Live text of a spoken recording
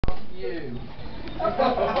you.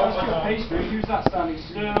 Pastry, who's that standing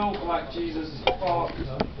still? Like Jesus is fucked.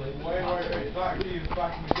 Wait, Black Keys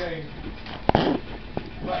back in the game.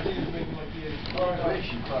 Black Keys making like he is. Alright,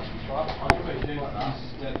 you cross the trap. I'm going to make it like that.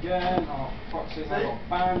 He's dead again. Oh, fuck's sake, I got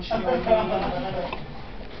Banshee on me.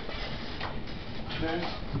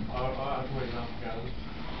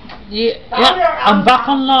 Yeah, I'm back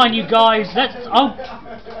online, you guys. Let's. Oh,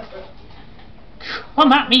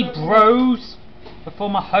 come at me, bros.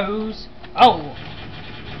 Before my hose. Oh.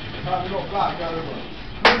 We've got Black over.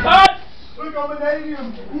 Look, I'm an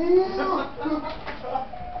alien.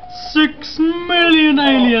 6 million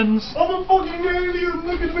aliens. I'm a fucking alien.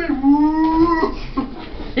 Look at me. Woo.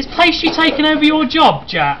 Is Pastry taking over your job,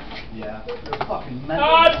 Jack? Yeah. Fucking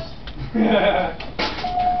mental.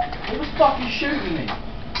 He was fucking shooting me.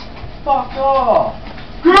 Fuck off.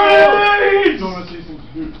 Great! Do you want to see some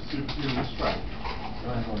superhuman strength?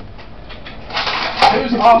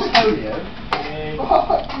 Who's Arsenio?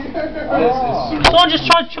 Someone just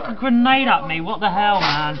tried to chuck a grenade at me. What the hell,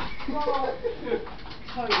 man?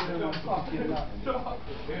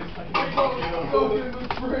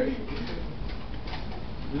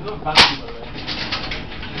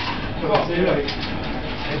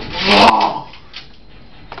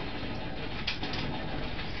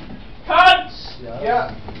 Cunts!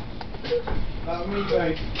 Yeah. That was me,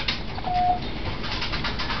 mate.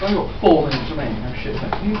 I've got 4 minutes remaining. Oh shit.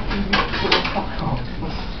 Fuck off.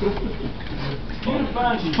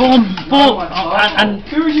 And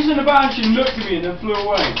who was using the Banshee and looked at me and then flew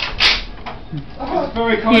away?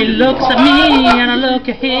 Very kind. he looks at me and I look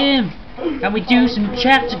at him, and we do some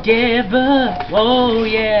chat together. Oh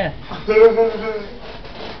yeah. That's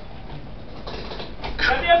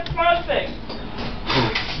the first thing.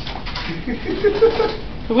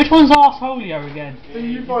 So which one's Arseholio again? So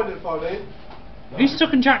you find it funny? Who's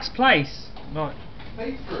stuck in Jack's place? Right.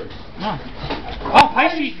 Pastry. No. Oh,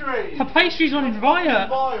 Pastry. Pastry. Her Pastry's on fire.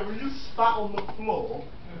 We just spat on the floor.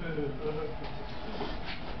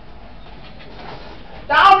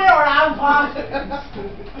 Down here, I'm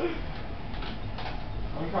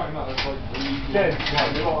I'm counting that as like dead.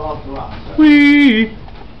 Right, we're not after that. Wee.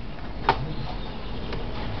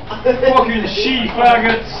 Fucking she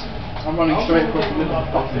faggots. I'm running straight across the middle of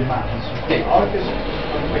the fucking map.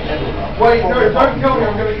 Wait, no, don't kill me,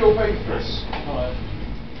 I'm going to kill Pastry.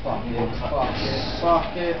 Fuck it, fuck it,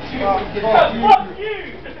 fuck it, fuck it. Fuck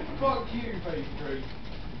you! Fuck you, Pastry.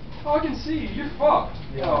 Oh, I can see you, you're fucked.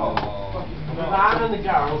 Yeah. Oh. The man and the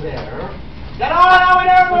girl there. Get on, how we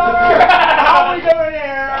doing, brother? How we doing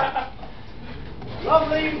here?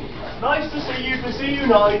 Lovely. Nice to see you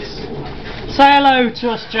nice. Say hello to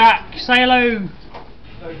us, Jack. Say hello.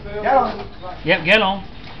 Get on. Yep, get on.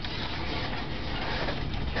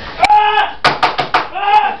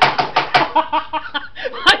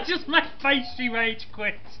 I just made Pastry rage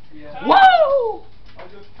quit. Yeah. Whoa! I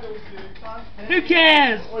just killed you. Who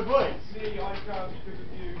cares? Wait, wait. Me, I drowned because of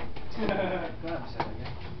you.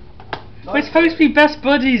 We're supposed to be best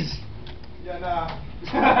buddies. Yeah, nah.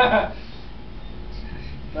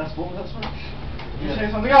 That's what. You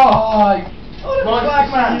say something? Oh, hi. Oh, nice black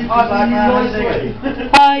man. Hi, black man. How you doing?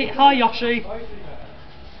 Hi, Yoshi.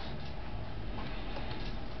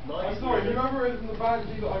 I'm sorry, remember it in the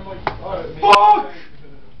Banshee that I'm like... Fuck!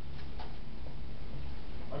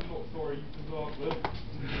 I'm not sorry, you deserve it.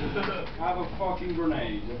 Have a fucking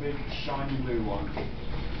grenade, a big shiny blue one.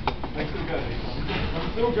 I'm still going.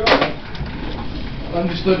 I'm still going. I'm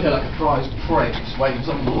just stood here like a prized prey, just waiting for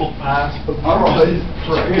someone to walk past.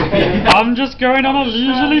 I'm just going on a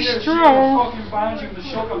leisurely stroll. Fucking Banshee with a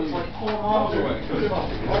shotgun is like 4 miles away.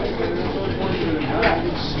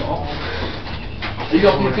 Stop. You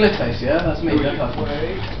got from the cliff face, yeah? That's me. That's us.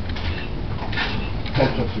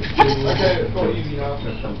 Okay, it's got easy now.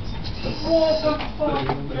 What the fuck?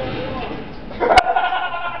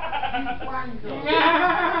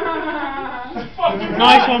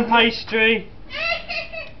 Nice one, Pastry.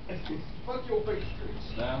 Fuck your Pastry.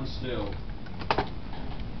 Stand still.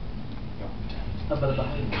 I'm better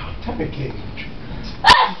behind you.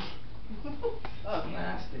 That's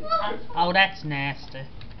nasty. Oh, that's nasty.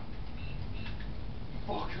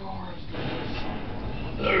 Fuck yours.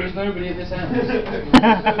 There is nobody at this end.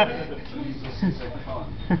 Jesus is a cunt.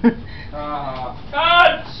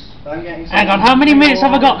 I'm getting Hang on, how many minutes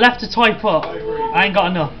have I got left to type up? I ain't got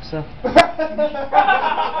enough, so.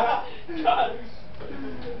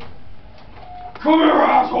 Come here,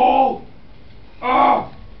 asshole!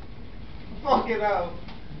 Ah! Fucking hell.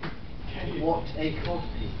 What a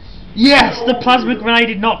codpiece. Yes, the plasma grenade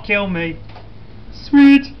did not kill me.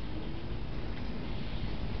 Sweet.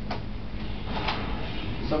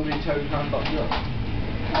 Somebody towed hand up you up.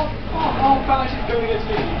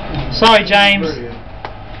 Sorry, James.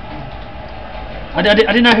 I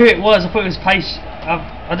didn't know who it was. I thought it was Pace.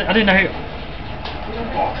 I didn't know who.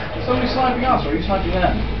 Is somebody sniping us, or are you sniping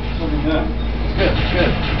them? Something there. Good,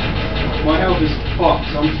 good. My health is fucked,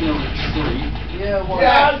 so I'm just gonna retreat. Yeah, well.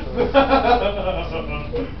 Yes!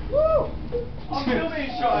 Woo! I'm still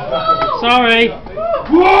being shot. Sorry.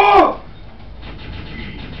 Whoa!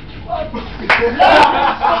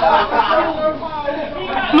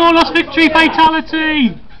 Flawless victory,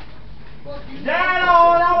 fatality. Get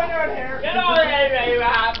on over here. Get on there,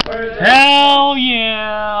 Hell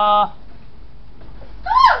yeah.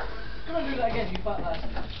 Come on, do that again, you fat lad.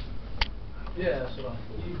 Yeah, that's what I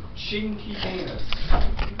thought. You chinky anus.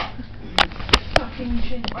 Fucking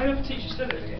chin. I never teach you still again.